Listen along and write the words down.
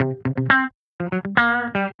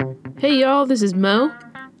Hey y'all, this is Mo.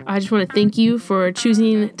 I just want to thank you for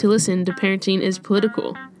choosing to listen to Parenting is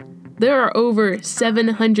Political. There are over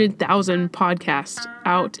 700,000 podcasts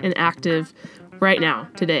out and active right now,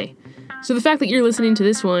 today. So the fact that you're listening to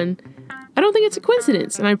this one, I don't think it's a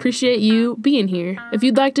coincidence, and I appreciate you being here. If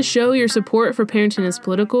you'd like to show your support for Parenting is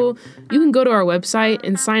Political, you can go to our website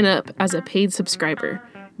and sign up as a paid subscriber.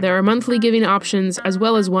 There are monthly giving options as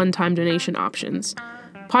well as one-time donation options.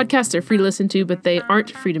 Podcasts are free to listen to, but they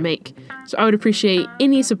aren't free to make. So I would appreciate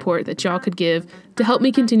any support that y'all could give to help me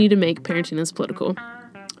continue to make Parenting is Political.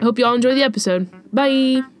 I hope y'all enjoy the episode.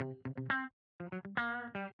 Bye!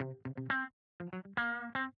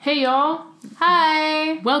 Hey y'all!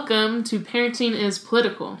 Hi! Welcome to Parenting is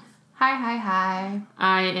Political. Hi.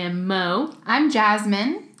 I am Mo. I'm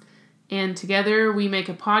Jasmine. And together we make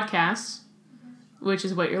a podcast, which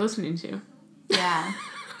is what you're listening to. Yeah.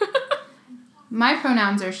 My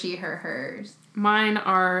pronouns are she, her, hers. Mine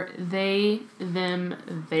are they, them,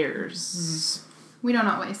 theirs. We don't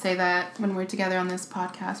always say that when we're together on this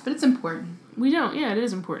podcast, but it's important. We don't. Yeah, it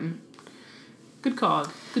is important. Good call.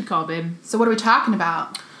 Good call, babe. So what are we talking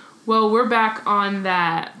about? Well, we're back on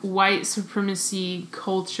that white supremacy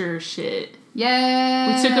culture shit.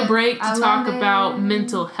 Yay! We took a break to talk about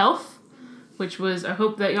mental health, which was, I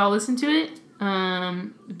hope that y'all listened to it.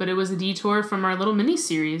 But it was a detour from our little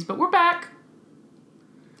mini-series, but we're back.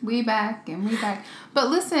 We back. But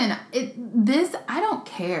listen, I don't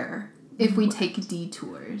care if we take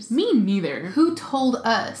detours. Me neither. Who told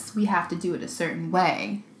us we have to do it a certain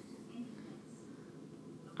way?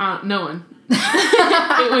 No one.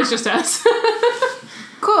 It was just us.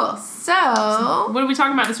 Cool. So, what are we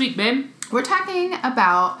talking about this week, babe? We're talking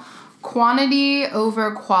about quantity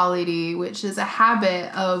over quality, which is a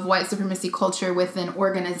habit of white supremacy culture within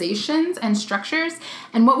organizations and structures.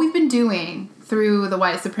 And what we've been doing through the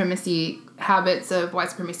white supremacy habits of white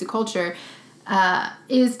supremacy culture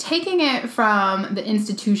is taking it from the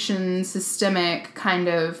institution systemic kind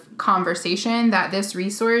of conversation that this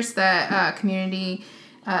resource, that community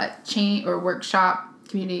workshop.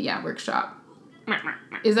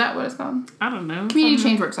 Is that what it's called? I don't know. Community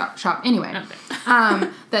change workshop. Anyway, okay.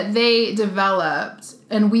 That they developed,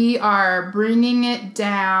 and we are bringing it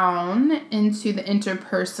down into the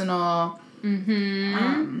interpersonal,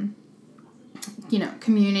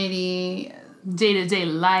 community, day-to-day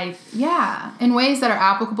life. Yeah, in ways that are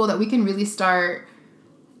applicable, that we can really start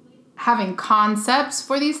having concepts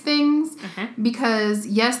for these things. Because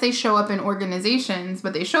yes, they show up in organizations,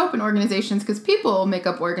 but they show up in organizations because people make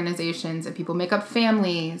up organizations and people make up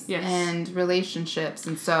families and relationships.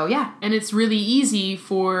 And so, yeah. And it's really easy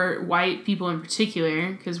for white people in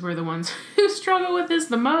particular, because we're the ones who struggle with this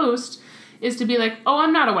the most, is to be like, oh,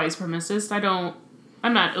 I'm not a white supremacist.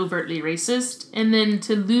 I'm not overtly racist. And then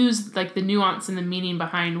to lose like the nuance and the meaning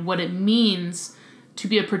behind what it means to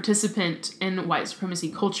be a participant in white supremacy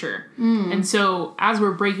culture. And so as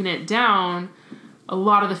we're breaking it down, a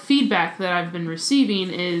lot of the feedback that I've been receiving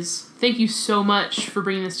is, thank you so much for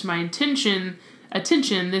bringing this to my attention.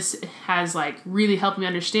 This has like really helped me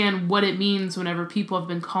understand what it means whenever people have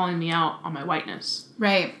been calling me out on my whiteness.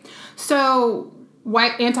 Right. So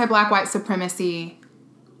anti-black white supremacy,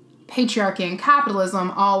 patriarchy, and capitalism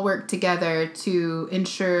all work together to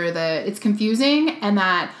ensure that it's confusing and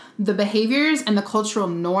that the behaviors and the cultural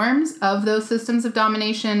norms of those systems of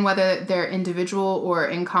domination, whether they're individual or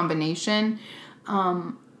in combination,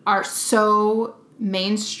 are so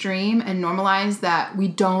mainstream and normalized that we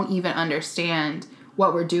don't even understand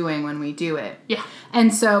what we're doing when we do it. Yeah.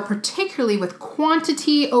 And so particularly with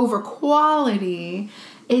quantity over quality,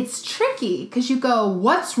 it's tricky because you go,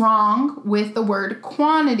 what's wrong with the word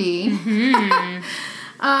quantity? And,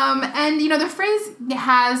 the phrase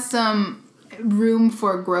has some room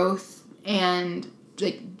for growth and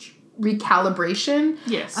like recalibration.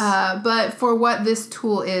 Yes. But for what this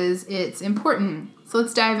tool is, it's important. So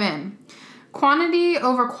let's dive in. Quantity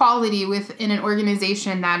over quality within an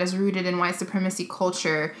organization that is rooted in white supremacy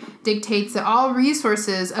culture dictates that all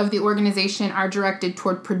resources of the organization are directed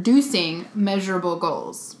toward producing measurable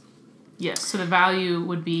goals. Yes. So the value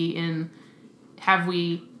would be in, have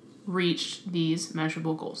we reached these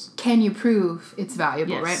measurable goals? Can you prove it's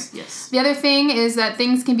valuable, right? Yes. The other thing is that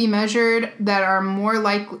things can be measured that are more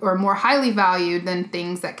likely or more highly valued than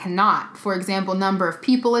things that cannot. For example, number of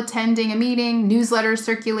people attending a meeting, newsletter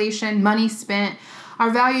circulation, money spent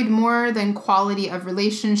are valued more than quality of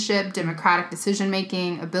relationship, democratic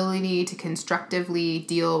decision-making, ability to constructively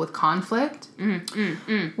deal with conflict.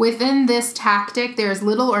 Within this tactic, there is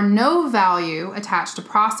little or no value attached to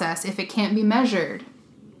process if it can't be measured.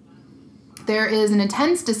 There is an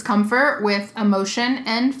intense discomfort with emotion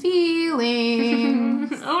and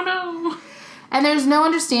feelings. Oh no. And there's no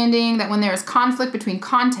understanding that when there is conflict between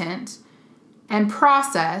content and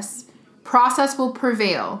process will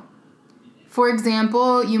prevail. For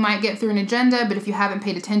example, you might get through an agenda, but if you haven't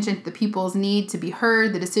paid attention to the people's need to be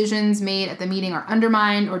heard, the decisions made at the meeting are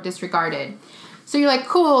undermined or disregarded. So you're like,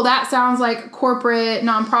 cool, that sounds like corporate,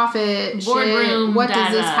 nonprofit Boardroom shit. What does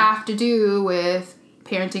data. this have to do with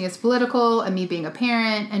parenting is political and me being a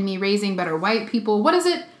parent and me raising better white people? What does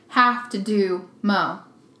it have to do, Mo?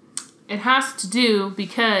 It has to do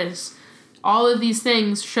because all of these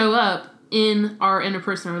things show up in our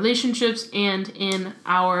interpersonal relationships and in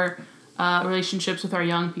our relationships with our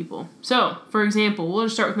young people. So, for example, we'll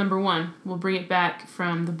just start with number 1. We'll bring it back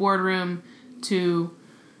from the boardroom to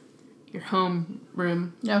your home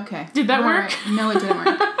room. Okay. Did that work? Right. No, it didn't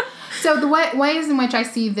work. So the ways in which I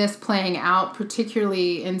see this playing out,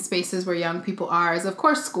 particularly in spaces where young people are, is of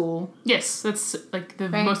course school. Yes, that's like the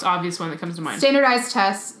most obvious one that comes to mind. Standardized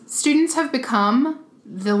tests. Students have become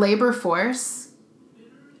the labor force.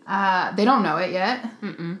 They don't know it yet.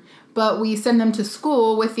 But we send them to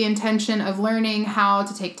school with the intention of learning how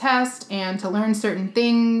to take tests and to learn certain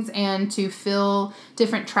things and to fill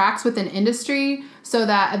different tracks within industry so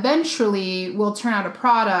that eventually we'll turn out a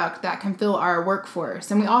product that can fill our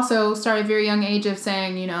workforce. And we also start at a very young age of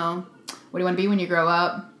saying, you know, what do you want to be when you grow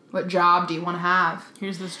up? What job do you want to have?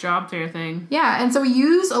 Here's this job fair thing. Yeah, and so we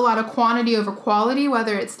use a lot of quantity over quality,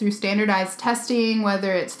 whether it's through standardized testing,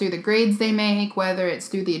 whether it's through the grades they make, whether it's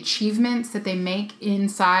through the achievements that they make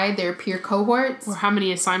inside their peer cohorts. Or how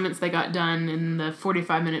many assignments they got done in the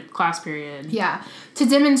 45-minute class period. Yeah, to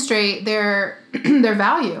demonstrate their their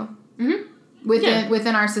value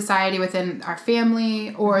within our society, within our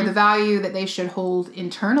family, or the value that they should hold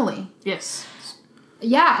internally. Yes.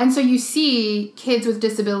 Yeah, and so you see kids with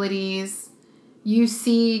disabilities, you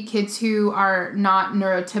see kids who are not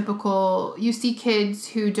neurotypical, you see kids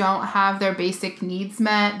who don't have their basic needs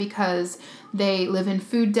met because they live in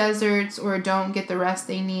food deserts or don't get the rest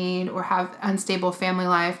they need or have unstable family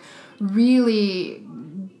life, really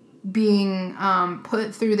being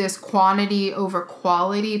put through this quantity over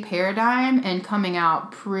quality paradigm and coming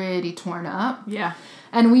out pretty torn up. Yeah.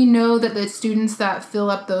 And we know that the students that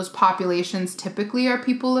fill up those populations typically are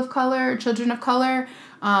people of color, children of color,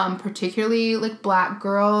 particularly like Black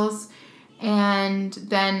girls. And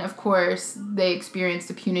then, of course, they experience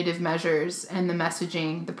the punitive measures and the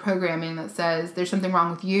messaging, the programming that says there's something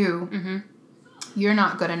wrong with you. You're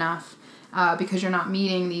not good enough because you're not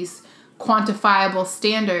meeting these quantifiable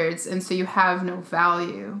standards, and so you have no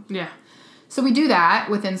value. Yeah. So we do that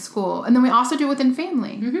within school. And then we also do it within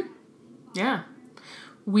family. Yeah.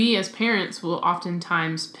 We as parents will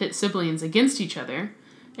oftentimes pit siblings against each other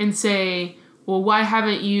and say, well, why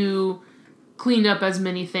haven't you cleaned up as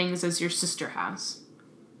many things as your sister has?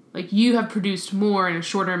 Like, you have produced more in a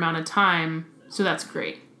shorter amount of time, so that's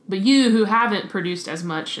great. But you who haven't produced as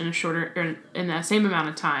much in in that same amount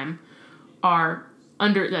of time are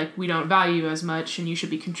we don't value as much, and you should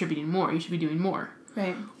be contributing more. You should be doing more.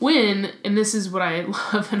 Right. And this is what I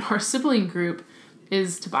love in our sibling group,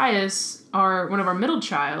 is Tobias, one of our middle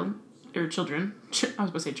children,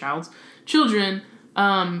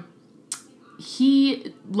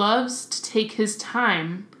 he loves to take his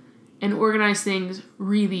time and organize things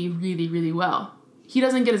really, really, really well. He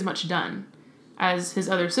doesn't get as much done as his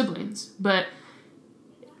other siblings, but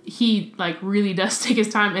he really does take his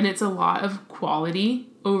time, and it's a lot of quality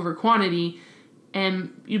over quantity.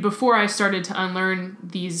 And before I started to unlearn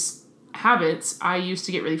these habits, I used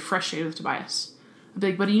to get really frustrated with Tobias. I'd be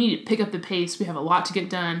like, buddy, you need to pick up the pace. We have a lot to get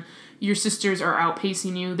done. Your sisters are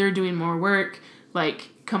outpacing you. They're doing more work.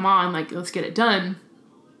 Come on, let's get it done.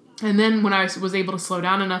 And then when I was able to slow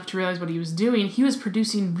down enough to realize what he was doing, he was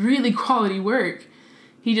producing really quality work.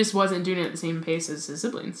 He just wasn't doing it at the same pace as his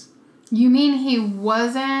siblings. You mean he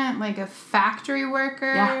wasn't a factory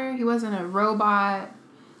worker? Yeah. He wasn't a robot?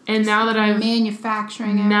 And now that I've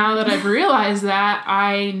realized that,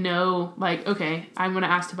 I know, okay, I'm going to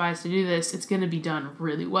ask Tobias to do this. It's going to be done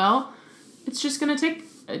really well. It's just going to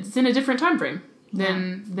it's in a different time frame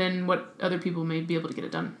than what other people may be able to get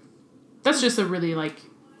it done. That's just a really,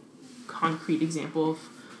 concrete example of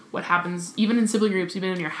what happens, even in sibling groups, even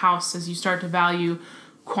in your house, as you start to value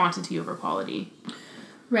quantity over quality.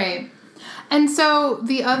 Right. And so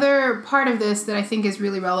the other part of this that I think is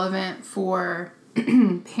really relevant for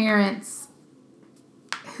parents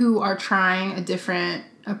who are trying a different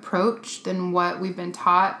approach than what we've been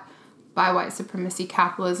taught by white supremacy,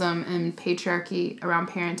 capitalism, and patriarchy around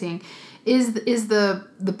parenting is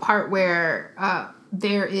the part where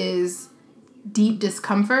there is deep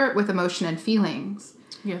discomfort with emotion and feelings.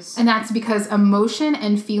 Yes. And that's because emotion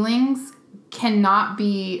and feelings cannot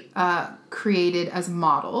be created as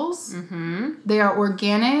models. Mm-hmm. They are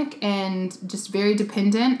organic and just very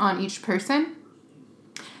dependent on each person.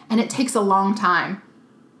 And it takes a long time.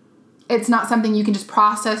 It's not something you can just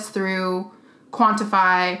process through,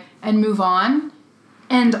 quantify, and move on.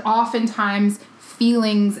 And oftentimes,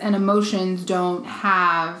 feelings and emotions don't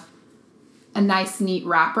have a nice, neat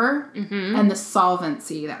wrapper and the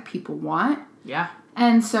solvency that people want. Yeah.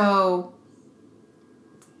 And so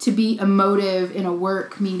to be emotive in a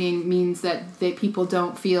work meeting means that people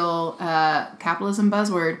don't feel, capitalism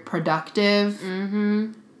buzzword, productive.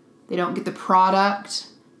 Mm-hmm. They don't get the product.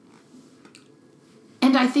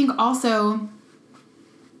 And I think also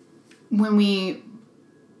when we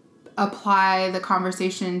apply the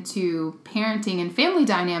conversation to parenting and family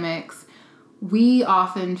dynamics, we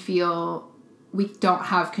often feel we don't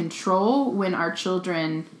have control when our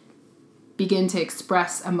children begin to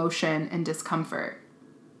express emotion and discomfort.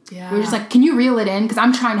 Yeah. We're just like, can you reel it in? Because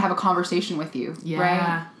I'm trying to have a conversation with you. Yeah.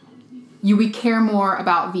 Right? We care more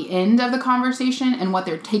about the end of the conversation and what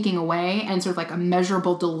they're taking away and sort of like a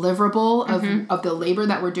measurable deliverable of the labor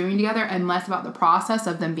that we're doing together, and less about the process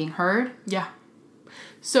of them being heard. Yeah.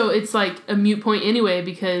 So it's like a moot point anyway,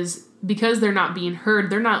 because they're not being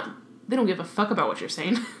heard, they don't give a fuck about what you're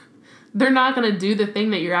saying. They're not going to do the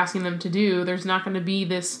thing that you're asking them to do. There's not going to be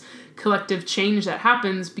this collective change that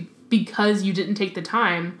happens because you didn't take the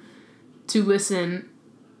time to listen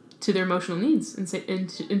to their emotional needs.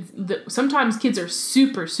 Sometimes kids are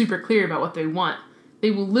super, super clear about what they want.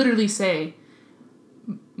 They will literally say,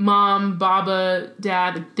 Mom, Baba,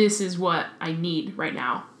 Dad, this is what I need right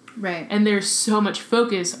now. Right. And there's so much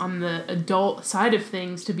focus on the adult side of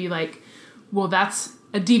things to be like, well, that's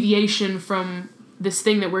a deviation from this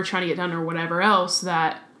thing that we're trying to get done or whatever else,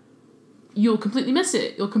 that you'll completely miss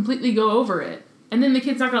it. You'll completely go over it. And then the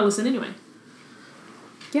kid's not going to listen anyway.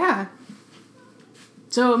 Yeah.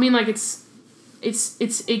 So, I mean, like,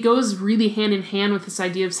 it goes really hand in hand with this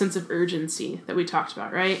idea of sense of urgency that we talked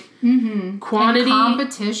about, right? Mm-hmm. Quantity. And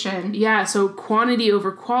competition. Yeah, so quantity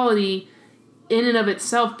over quality in and of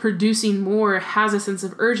itself, producing more has a sense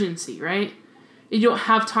of urgency, right? You don't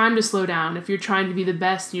have time to slow down if you're trying to be the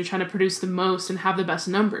best and you're trying to produce the most and have the best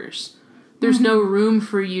numbers. There's no room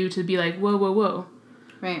for you to be like, whoa, whoa, whoa.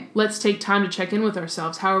 Right. Let's take time to check in with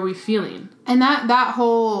ourselves. How are we feeling? And that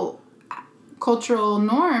whole cultural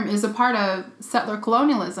norm is a part of settler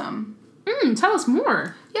colonialism. Tell us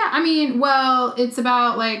more. Yeah, I mean, well, it's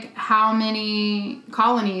about, like, how many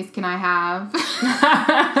colonies can I have?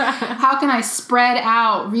 How can I spread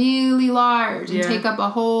out really large and take up a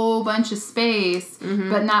whole bunch of space,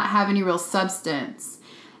 but not have any real substance?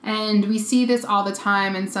 And we see this all the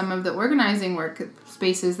time in some of the organizing work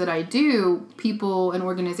spaces that I do. People and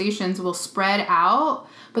organizations will spread out,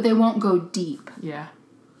 but they won't go deep. Yeah.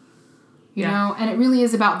 You know, and it really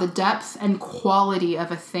is about the depth and quality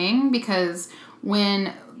of a thing, because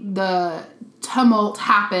when the tumult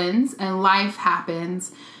happens and life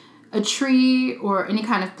happens, a tree or any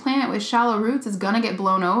kind of plant with shallow roots is going to get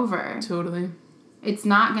blown over. Totally. It's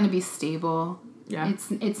not going to be stable. Yeah.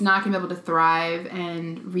 It's not going to be able to thrive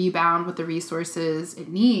and rebound with the resources it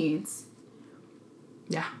needs.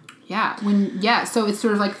 Yeah. Yeah. So it's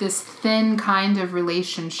sort of like this thin kind of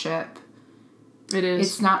relationship. It is.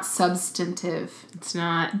 It's not substantive. It's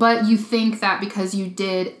not. But you think that because you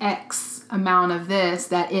did X amount of this,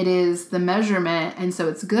 that it is the measurement, and so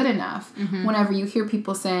it's good enough. Whenever you hear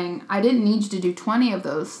people saying, I didn't need you to do 20 of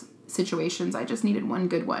those situations, I just needed one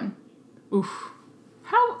good one. Oof.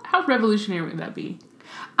 How revolutionary would that be?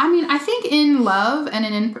 I mean, I think in love and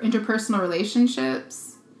in interpersonal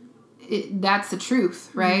relationships, that's the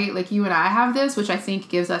truth, right? Like, you and I have this, which I think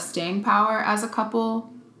gives us staying power as a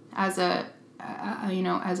couple, as a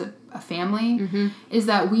family, is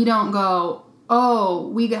that we don't go, oh,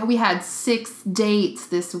 we had 6 dates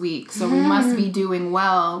this week, so we must be doing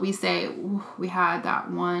well. We say, we had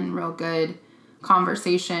that one real good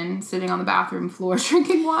conversation sitting on the bathroom floor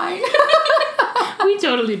drinking wine. We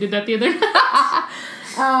totally did that the other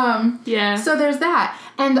night. Yeah. So there's that.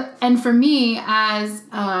 And for me, as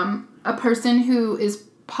a person who is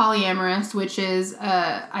polyamorous, which is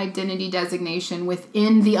a identity designation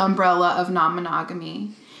within the umbrella of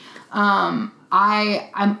non-monogamy,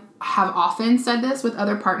 I have often said this with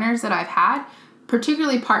other partners that I've had,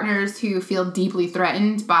 particularly partners who feel deeply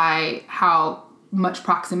threatened by how much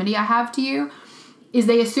proximity I have to you, is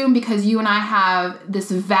they assume because you and I have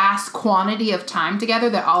this vast quantity of time together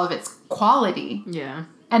that all of it's quality. Yeah.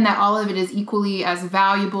 and that all of it is equally as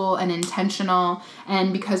valuable and intentional.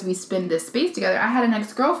 And because we spend this space together, I had an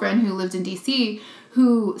ex-girlfriend who lived in DC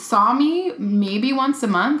who saw me maybe once a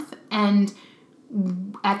month, and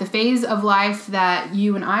at the phase of life that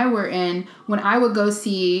you and I were in, when I would go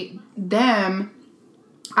see them,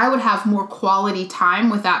 I would have more quality time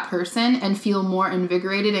with that person and feel more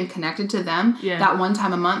invigorated and connected to them that one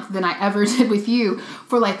time a month than I ever did with you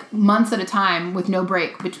for like months at a time with no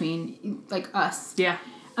break between like us. Yeah.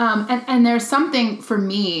 And there's something for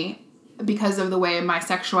me, because of the way my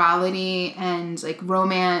sexuality and like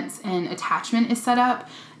romance and attachment is set up,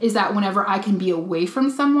 is that whenever I can be away from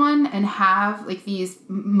someone and have like these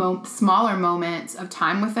smaller moments of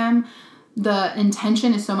time with them, the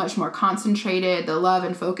intention is so much more concentrated, the love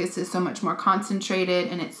and focus is so much more concentrated,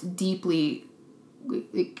 and it's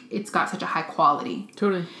got such a high quality.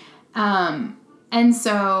 Totally. And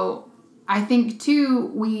so I think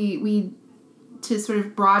too, we to sort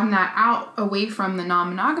of broaden that out away from the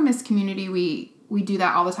non-monogamous community, we do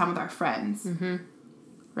that all the time with our friends. Mm-hmm.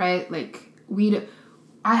 Right? Like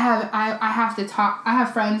I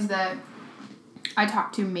have friends that I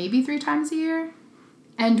talk to maybe 3 times a year.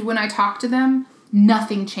 And when I talk to them,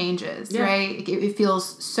 nothing changes, right? It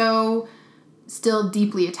feels so still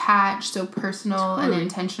deeply attached, so personal and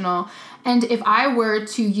intentional. And if I were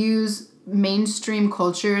to use mainstream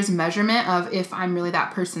culture's measurement of if I'm really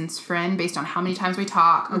that person's friend based on how many times we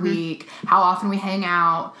talk a week, how often we hang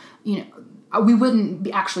out, we wouldn't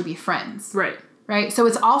actually be friends. Right. Right? So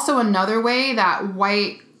it's also another way that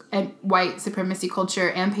white supremacy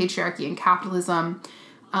culture and patriarchy and capitalism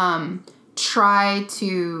try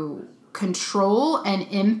to control and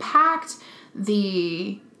impact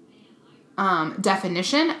the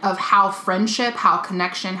definition of how friendship, how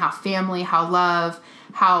connection, how family, how love,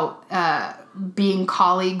 how being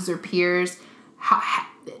colleagues or peers, how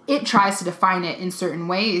it tries to define it in certain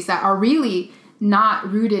ways that are really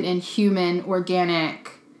not rooted in human,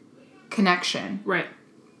 organic connection. Right.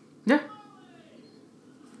 Yeah.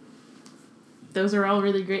 Those are all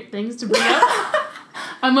really great things to bring up.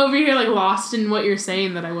 I'm over here like lost in what you're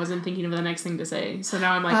saying that I wasn't thinking of the next thing to say. So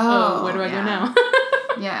now I'm like, where do I go now?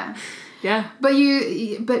 Yeah. Yeah.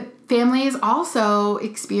 But families also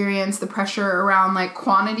experience the pressure around like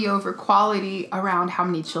quantity over quality around how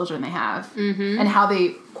many children they have and how they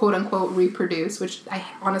quote unquote reproduce, which I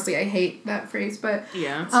hate that phrase, but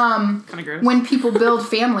yeah, it's kind of gross. When people build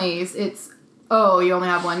families, it's, you only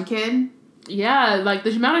have one kid? Yeah, like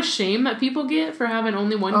the amount of shame that people get for having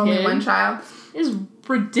only one child is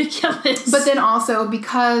ridiculous. But then also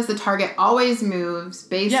because the target always moves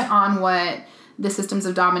based on what the systems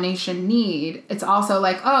of domination need, it's also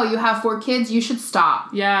like, you have 4 kids, you should stop.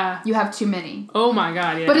 Yeah. You have too many. Oh my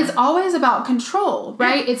God, yeah. But it's always about control,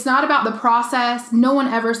 right? Yeah. It's not about the process. No one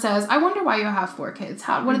ever says, I wonder why you have 4 kids.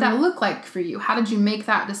 What did that look like for you? How did you make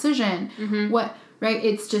that decision? Right?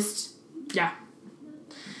 It's just... Yeah.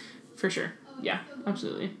 For sure. Yeah,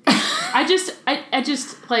 absolutely. I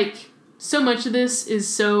just like, so much of this is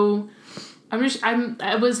so... I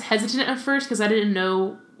was hesitant at first because I didn't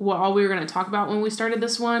know what all we were going to talk about when we started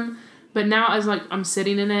this one. But now as like I'm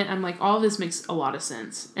sitting in it, I'm like, all of this makes a lot of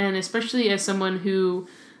sense. And especially as someone who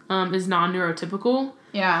is non-neurotypical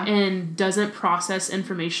and doesn't process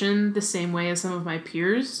information the same way as some of my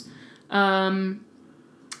peers, I'm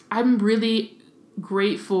really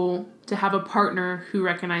grateful to have a partner who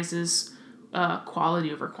recognizes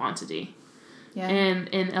quality over quantity. Yeah.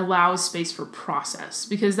 And allows space for process,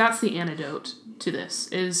 because that's the antidote to this,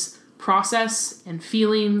 is process and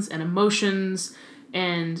feelings and emotions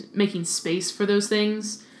and making space for those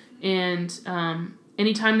things. And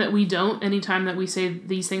anytime that we say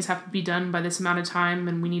these things have to be done by this amount of time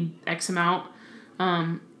and we need X amount,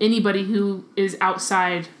 anybody who is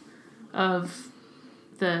outside of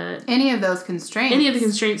any of the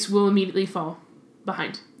constraints will immediately fall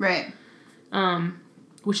behind. Right.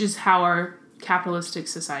 Which is how our capitalistic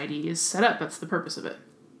society is set up. That's the purpose of it.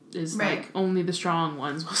 Is like only the strong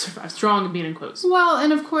ones will survive. Strong being in quotes. Well,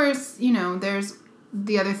 and of course, there's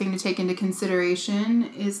the other thing to take into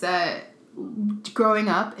consideration is that growing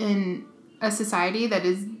up in a society that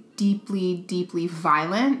is deeply, deeply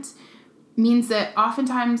violent means that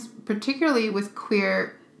oftentimes, particularly with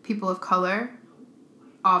queer people of color,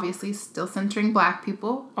 obviously still centering Black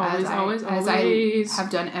people, always. As I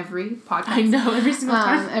have done every podcast. I know, every single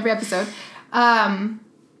time. Every episode.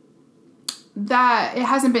 That it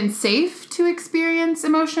hasn't been safe to experience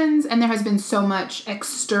emotions, and there has been so much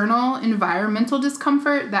external environmental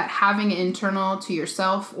discomfort that having it internal to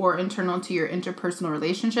yourself or internal to your interpersonal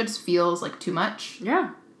relationships feels like too much. Yeah.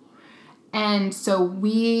 And so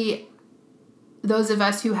we those of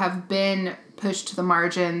us who have been pushed to the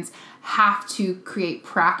margins have to create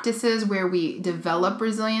practices where we develop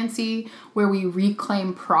resiliency, where we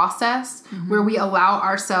reclaim process, where we allow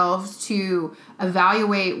ourselves to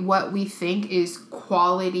evaluate what we think is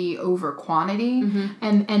quality over quantity,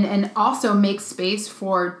 and also make space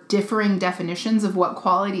for differing definitions of what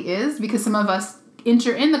quality is, because some of us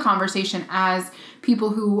enter in the conversation as people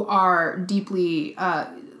who are deeply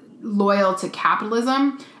loyal to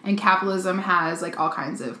capitalism, and capitalism has like all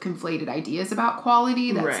kinds of conflated ideas about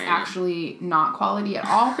quality that's actually not quality at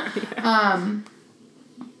all.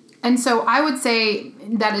 And so I would say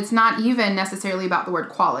that it's not even necessarily about the word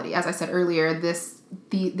quality. As I said earlier, this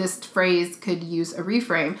phrase could use a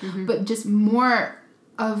reframe, but just more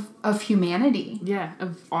of humanity. Yeah,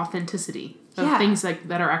 of authenticity, of things like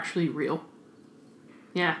that are actually real.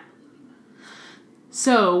 Yeah.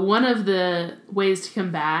 So one of the ways to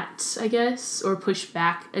combat, I guess, or push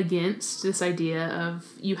back against this idea of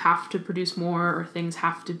you have to produce more or things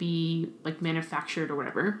have to be like manufactured or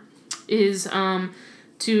whatever is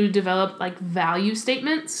to develop like value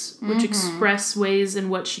statements, which express ways in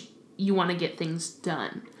which you want to get things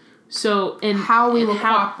done. So how we will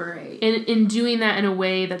cooperate. And in doing that in a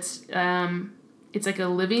way that's it's like a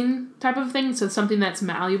living type of thing. So something that's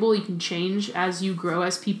malleable, you can change as you grow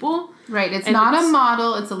as people. Right. It's not a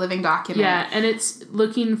model. It's a living document. Yeah. And it's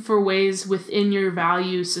looking for ways within your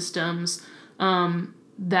value systems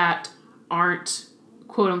that aren't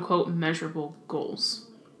quote unquote measurable goals.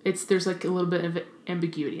 There's like a little bit of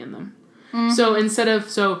ambiguity in them.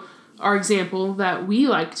 So our example that we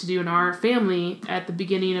like to do in our family at the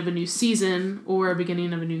beginning of a new season or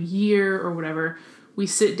beginning of a new year or whatever, we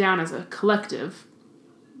sit down as a collective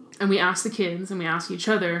and we ask the kids and we ask each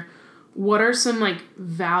other, what are some like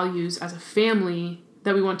values as a family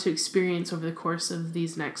that we want to experience over the course of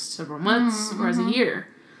these next several months or as a year?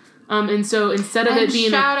 And so instead of it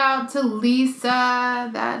being shout out to Lisa,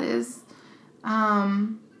 that is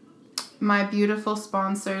my beautiful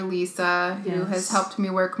sponsor, Lisa, who has helped me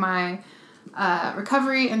work my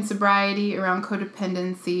recovery and sobriety around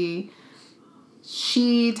codependency.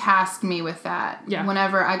 She tasked me with that. Yeah.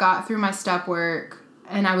 Whenever I got through my step work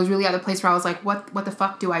and I was really at the place where I was like, what the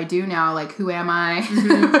fuck do I do now? Like, who am I?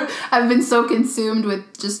 I've been so consumed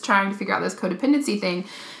with just trying to figure out this codependency thing.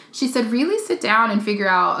 She said, really sit down and figure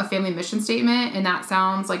out a family mission statement. And that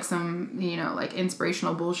sounds like some, like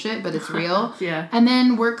inspirational bullshit, but it's real. Yeah. And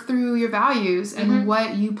then work through your values and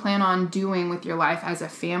what you plan on doing with your life as a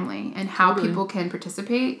family and how people can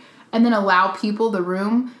participate. And then allow people the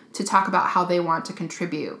room to talk about how they want to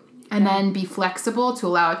contribute. And then be flexible to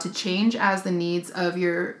allow it to change as the needs of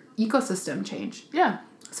your ecosystem change. Yeah.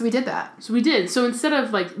 So we did that. So instead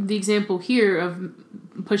of like the example here of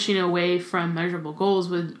pushing away from measurable goals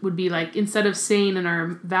would be like, instead of saying in our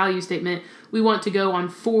value statement, we want to go on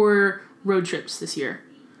 4 road trips this year.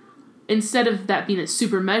 Instead of that being a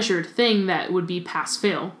super measured thing that would be pass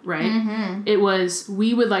fail, right? It was,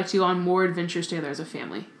 we would like to go on more adventures together as a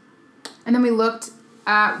family. And then we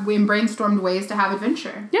brainstormed ways to have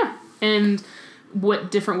adventure. Yeah. And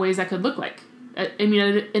what different ways that could look like. I mean,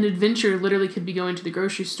 an adventure literally could be going to the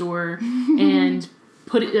grocery store and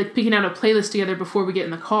picking out a playlist together before we get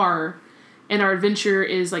in the car. And our adventure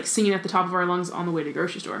is like singing at the top of our lungs on the way to the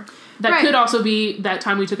grocery store. That could also be that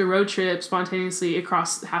time we took a road trip spontaneously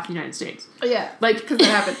across half the United States. Yeah. Like, because that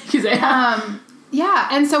happened. Yeah,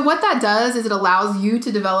 and so what that does is it allows you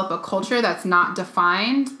to develop a culture that's not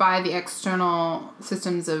defined by the external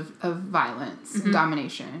systems of violence and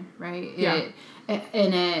domination, right? Yeah.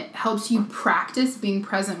 And it helps you practice being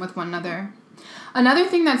present with one another. Another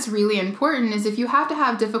thing that's really important is if you have to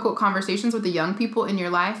have difficult conversations with the young people in your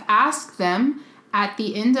life, ask them at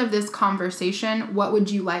the end of this conversation, what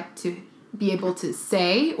would you like to be able to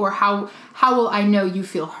say, or how will I know you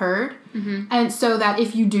feel heard? And so that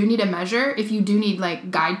if you do need a measure, if you do need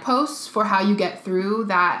like guideposts for how you get through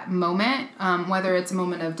that moment, whether it's a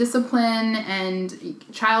moment of discipline and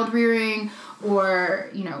child rearing or,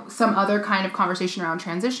 some other kind of conversation around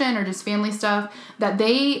transition or just family stuff, that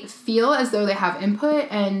they feel as though they have input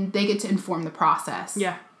and they get to inform the process.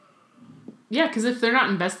 Yeah. Yeah, because if they're not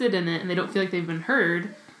invested in it and they don't feel like they've been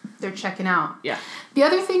heard, they're checking out. Yeah. The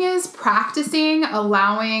other thing is practicing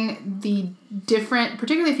allowing the different,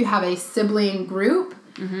 particularly if you have a sibling group,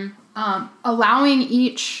 allowing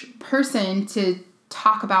each person to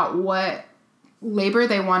talk about what labor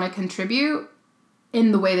they want to contribute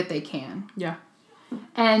in the way that they can. Yeah.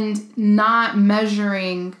 And not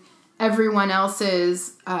measuring everyone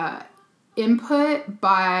else's input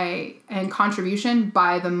and contribution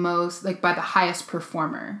by the highest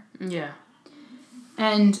performer. Yeah.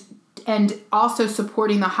 And and also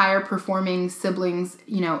supporting the higher performing siblings,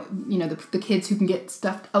 the kids who can get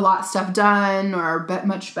a lot of stuff done or are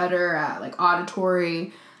much better at like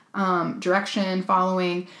auditory direction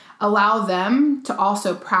following, allow them to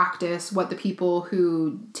also practice what the people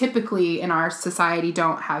who typically in our society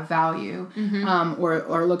don't have value,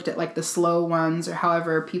 or looked at like the slow ones or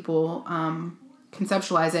however people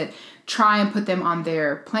conceptualize it, try and put them on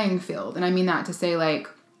their playing field. And I mean that to say, like,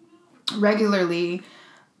 regularly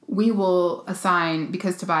we will assign,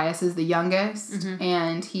 because Tobias is the youngest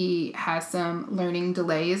and he has some learning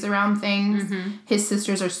delays around things. His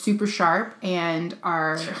sisters are super sharp and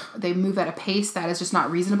they move at a pace that is just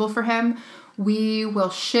not reasonable for him. We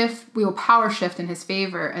will power shift in his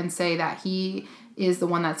favor and say that he is the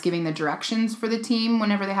one that's giving the directions for the team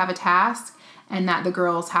whenever they have a task, and that the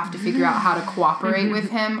girls have to figure out how to cooperate with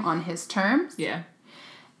him on his terms. Yeah.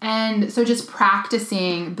 And so just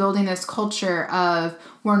practicing building this culture of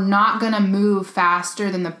we're not going to move faster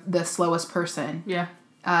than the slowest person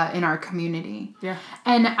in our community. Yeah.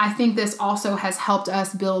 And I think this also has helped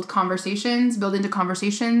us build into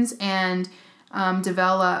conversations and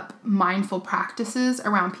develop mindful practices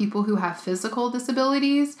around people who have physical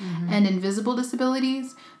disabilities and invisible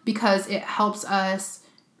disabilities, because it helps us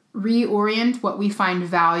reorient what we find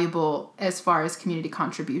valuable as far as community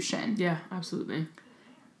contribution. Yeah, absolutely.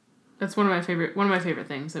 That's one of my favorite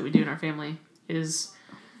things that we do in our family is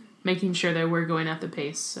making sure that we're going at the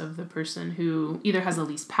pace of the person who either has the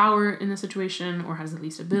least power in the situation or has the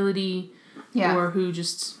least ability, or who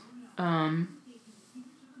just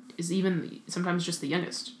is even sometimes just the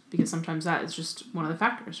youngest, because sometimes that is just one of the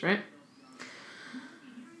factors, right?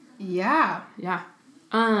 Yeah. Yeah.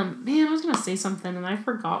 Man, I was gonna say something and I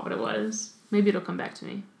forgot what it was. Maybe it'll come back to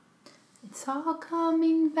me. It's all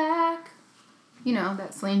coming back. You know,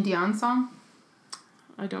 that Celine Dion song?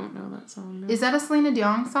 I don't know that song. No. Is that a Celine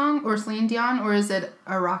Dion song, or Celine Dion, or is it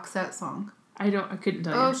a Roxette song? I couldn't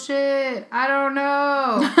tell you. Oh shit, I don't know.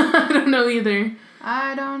 I don't know either.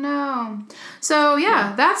 I don't know. So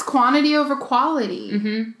that's quantity over quality.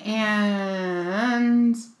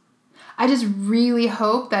 And I just really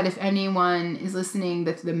hope that if anyone is listening,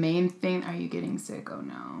 that the main thing, are you getting sick? Oh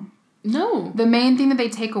no. No. The main thing that they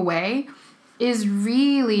take away is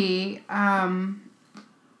really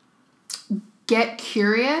get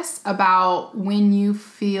curious about when you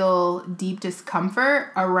feel deep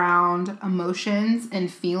discomfort around emotions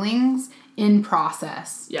and feelings in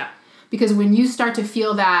process. Yeah. Because when you start to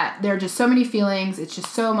feel that there are just so many feelings, it's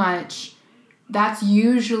just so much, that's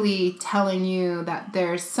usually telling you that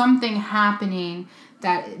there's something happening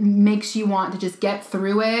that makes you want to just get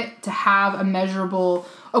through it, to have a measurable,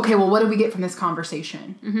 okay, well, what did we get from this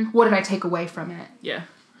conversation? What did I take away from it? Yeah.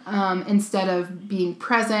 Instead of being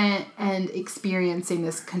present and experiencing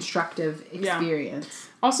this constructive experience.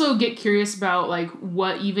 Yeah. Also get curious about like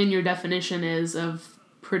what even your definition is of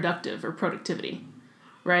productive or productivity,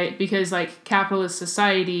 right? Because like capitalist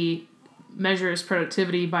society measures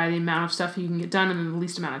productivity by the amount of stuff you can get done in the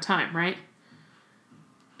least amount of time, right?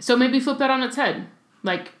 So maybe flip that on its head.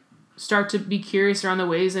 Like, start to be curious around the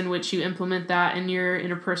ways in which you implement that in your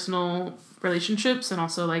interpersonal relationships, and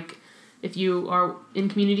also, like, if you are in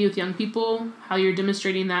community with young people, how you're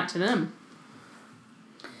demonstrating that to them.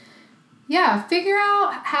 Yeah, figure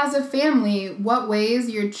out as a family what ways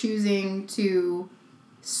you're choosing to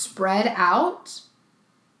spread out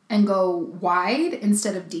and go wide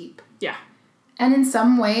instead of deep. Yeah. And in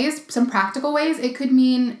some ways, some practical ways, it could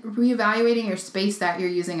mean reevaluating your space that you're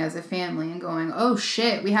using as a family and going, oh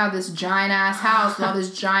shit, we have this giant ass house with all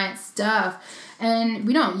this giant stuff. And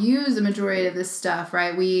we don't use the majority of this stuff,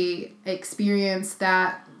 right? We experience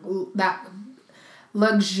that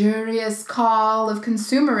luxurious call of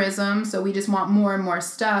consumerism, so we just want more and more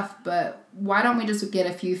stuff. But why don't we just get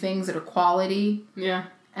a few things that are quality? Yeah.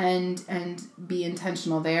 And be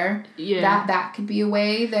intentional there. Yeah. That could be a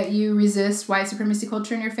way that you resist white supremacy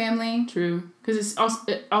culture in your family. True. Because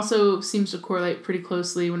it also seems to correlate pretty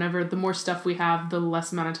closely. Whenever the more stuff we have, the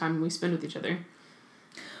less amount of time we spend with each other.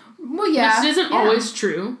 Well, yeah. Which isn't always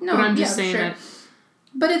true. No, but I'm just saying that.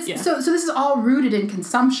 But it's so this is all rooted in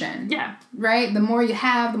consumption. Yeah. Right? The more you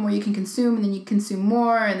have, the more you can consume, and then you consume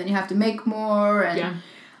more, and then you have to make more, and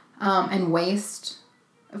and waste,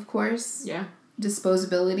 of course. Yeah.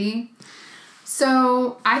 Disposability.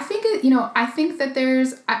 So I think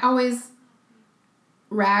that I always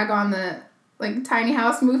rag on the like tiny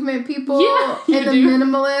house movement people and the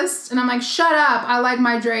minimalist, and I'm like, shut up, I like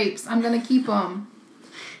my drapes, I'm gonna keep them.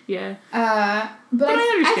 Yeah. But I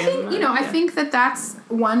understand. I think I think that that's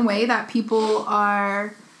one way that people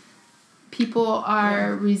are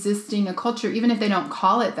resisting a culture, even if they don't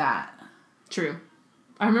call it that. True.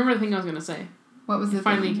 I remember the thing I was going to say. What was it?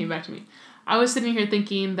 Finally came back to me. I was sitting here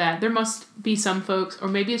thinking that there must be some folks, or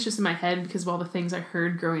maybe it's just in my head because of all the things I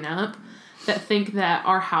heard growing up, that think that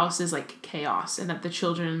our house is like chaos and that the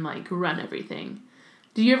children like run everything.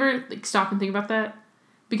 Do you ever like stop and think about that?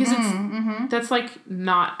 Because that's like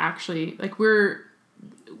not actually like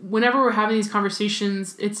whenever we're having these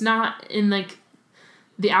conversations, it's not in like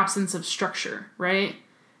the absence of structure, right?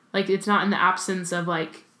 Like it's not in the absence of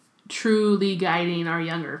like truly guiding our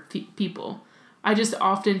younger people. I just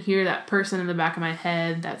often hear that person in the back of my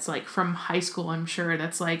head that's like from high school, I'm sure,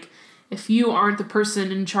 that's like, if you aren't the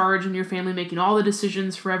person in charge in your family making all the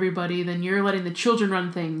decisions for everybody, then you're letting the children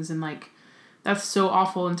run things. And like, that's so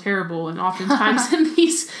awful and terrible. And oftentimes in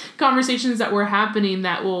these conversations that were happening,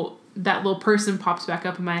 that little person pops back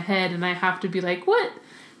up in my head and I have to be like, what?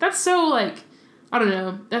 That's so like, I don't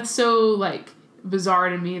know. That's so like bizarre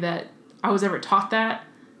to me that I was ever taught that,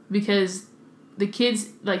 because the kids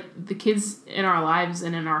in our lives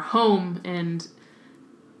and in our home and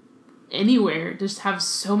anywhere just have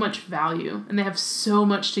so much value and they have so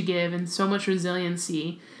much to give and so much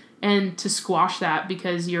resiliency, and to squash that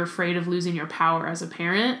because you're afraid of losing your power as a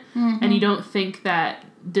parent and you don't think that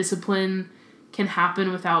discipline can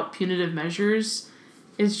happen without punitive measures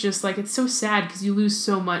is just like, it's so sad because you lose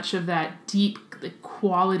so much of that deep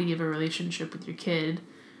quality of a relationship with your kid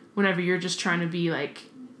whenever you're just trying to be like,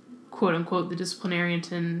 quote unquote, the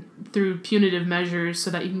disciplinarian through punitive measures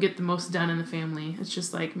so that you can get the most done in the family. It's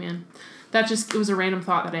just like, man, it was a random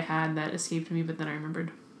thought that I had that escaped me, but then I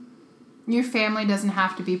remembered. Your family doesn't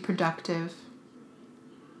have to be productive.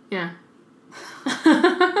 Yeah.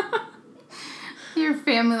 Your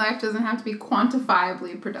family life doesn't have to be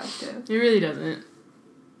quantifiably productive. It really doesn't.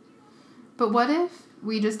 But what if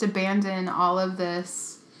we just abandon all of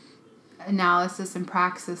this analysis and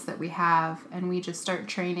praxis that we have, and we just start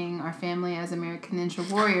training our family as American Ninja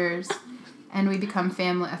Warriors, and we become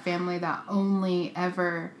a family that only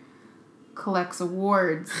ever collects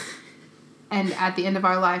awards, and at the end of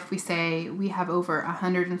our life we say we have over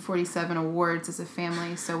 147 awards as a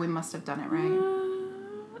family, so we must have done it right.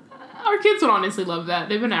 Our kids would honestly love that.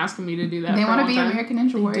 They've been asking me to do that. They want to be time. American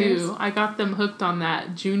Ninja Warriors. They do. I got them hooked on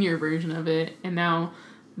that junior version of it, and now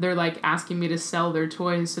they're like asking me to sell their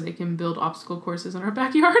toys so they can build obstacle courses in our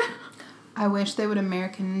backyard. I wish they would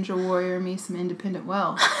American Ninja Warrior me some independent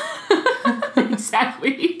wealth.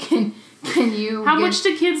 Exactly. Can you? How much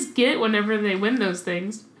do kids get whenever they win those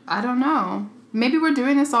things? I don't know. Maybe we're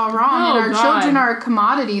doing this all wrong, and our children are a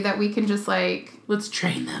commodity that we can just like... Let's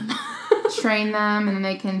train them. Train them, and then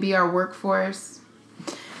they can be our workforce.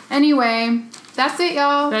 Anyway, that's it,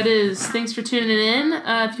 y'all. That is. Thanks for tuning in.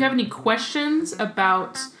 If you have any questions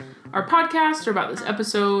about our podcast or about this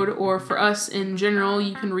episode or for us in general,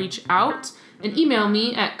 you can reach out and email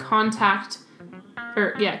me at contact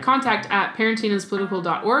at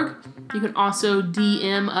parentingispolitical.org. You can also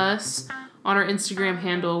DM us on our Instagram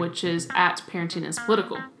handle, which is at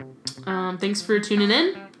parentingispolitical. Thanks for tuning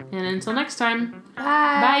in, and until next time.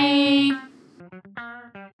 Bye. Bye.